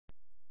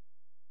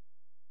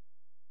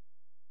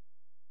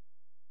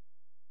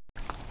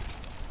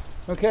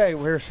Okay,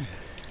 we're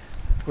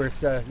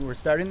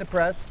starting the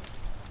press,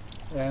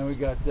 and we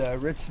got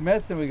Rich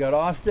Smith and we got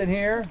Austin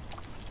here.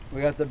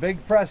 We got the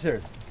big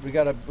pressers. We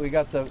got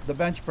the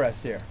bench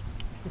press here,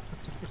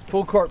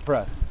 full court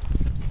press.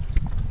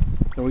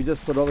 So we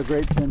just put all the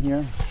grapes in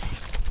here,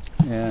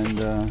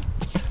 and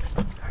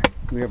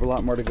we have a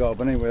lot more to go.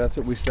 But anyway, that's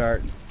what we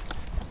start.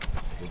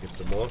 We'll get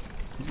some more.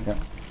 Yeah.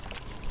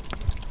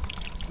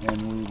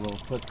 And we will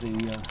put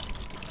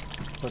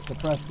the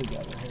press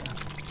together here.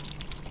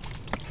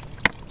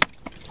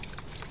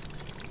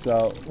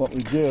 So what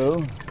we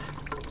do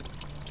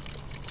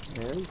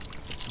is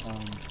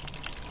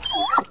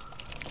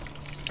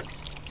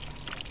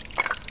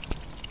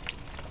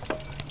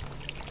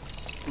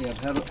we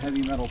have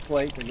heavy metal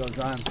plate that goes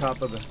on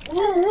top of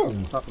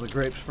the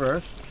grapes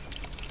first.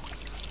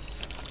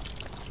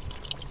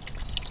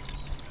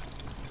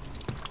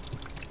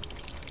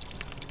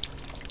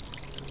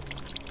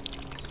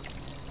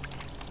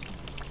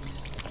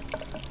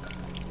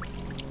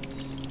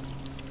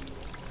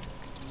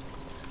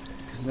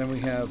 And then we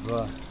have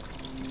board.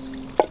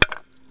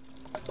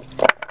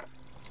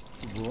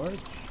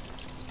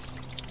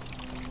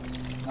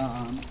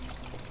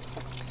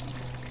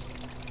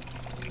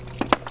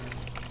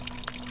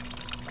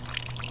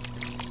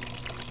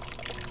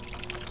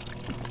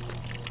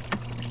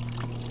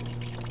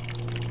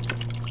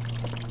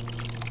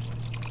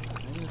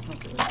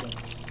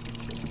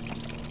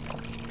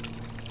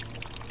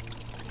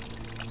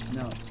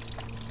 No.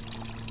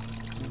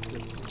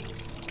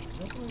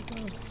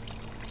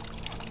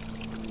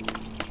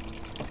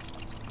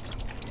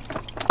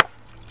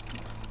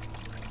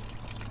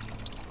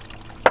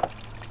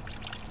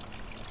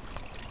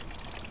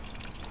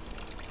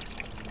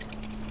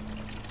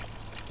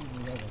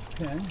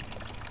 Okay.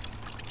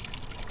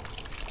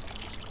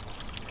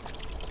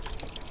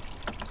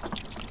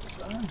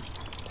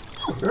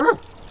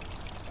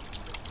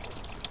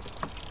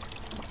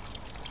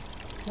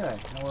 Okay,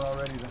 now we're all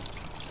ready to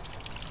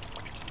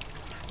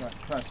start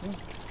pressing.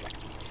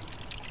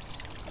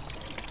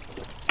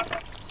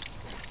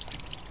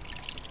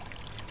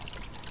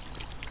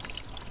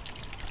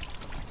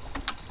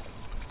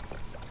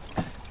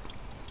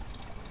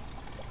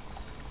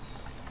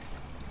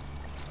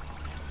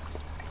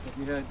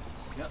 You good?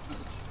 Yep.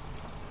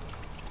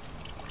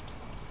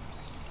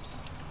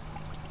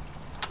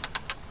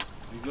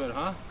 You good,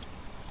 huh?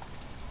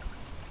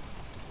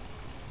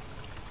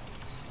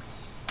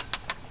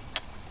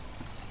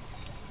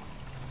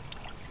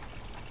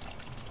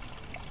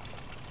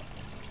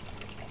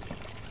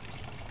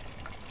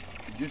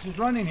 The juice is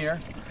running here.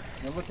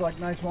 It looks like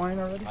nice wine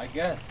already? I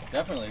guess,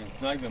 definitely.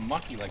 It's not even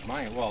mucky like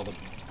mine. Well, the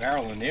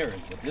barrel in there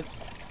is, but this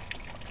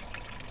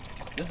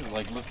is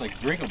like, looks like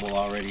drinkable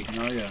already.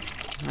 Oh yeah.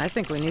 I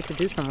think we need to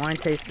do some wine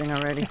tasting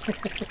already.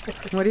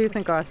 What do you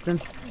think, Austin?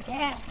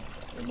 Yeah.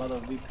 Your mother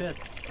will be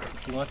pissed.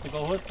 She wants to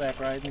go horseback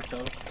riding,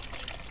 so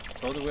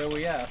go to where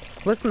we are.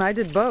 Listen, I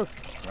did both.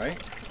 Right?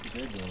 You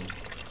did, Willie.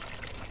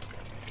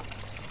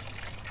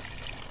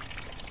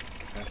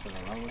 Pass it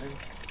around with him?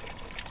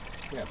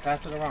 Yeah,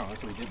 pass it around.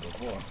 That's what we did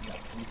before.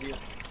 Yeah, easier.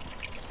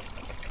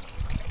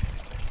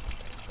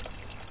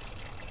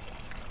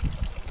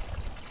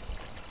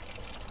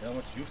 You know how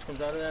much juice comes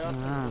out of that,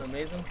 Austin? Wow. Isn't it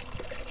amazing?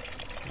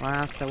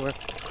 Wow, so we're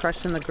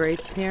crushing the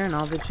grapes here and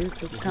all the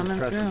juice is coming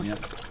through. Yeah.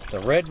 The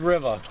Red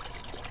River.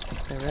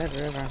 The Red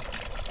River.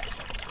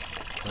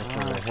 That's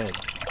Wow. in my head.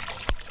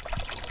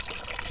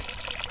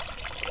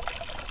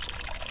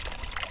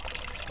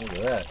 Look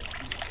at that.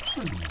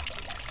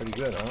 Pretty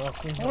good, huh,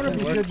 Austin? I wonder if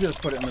we should just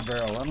put it in the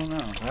barrel. I don't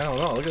know. I don't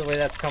know. Look at the way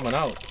that's coming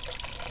out.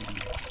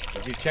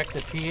 Did you check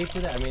the pH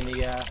of that? I mean,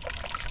 the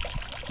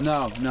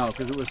No,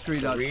 because it was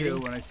 3.2 reading?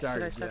 when I Should I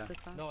started. shut Yeah. this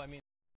off? No, I mean.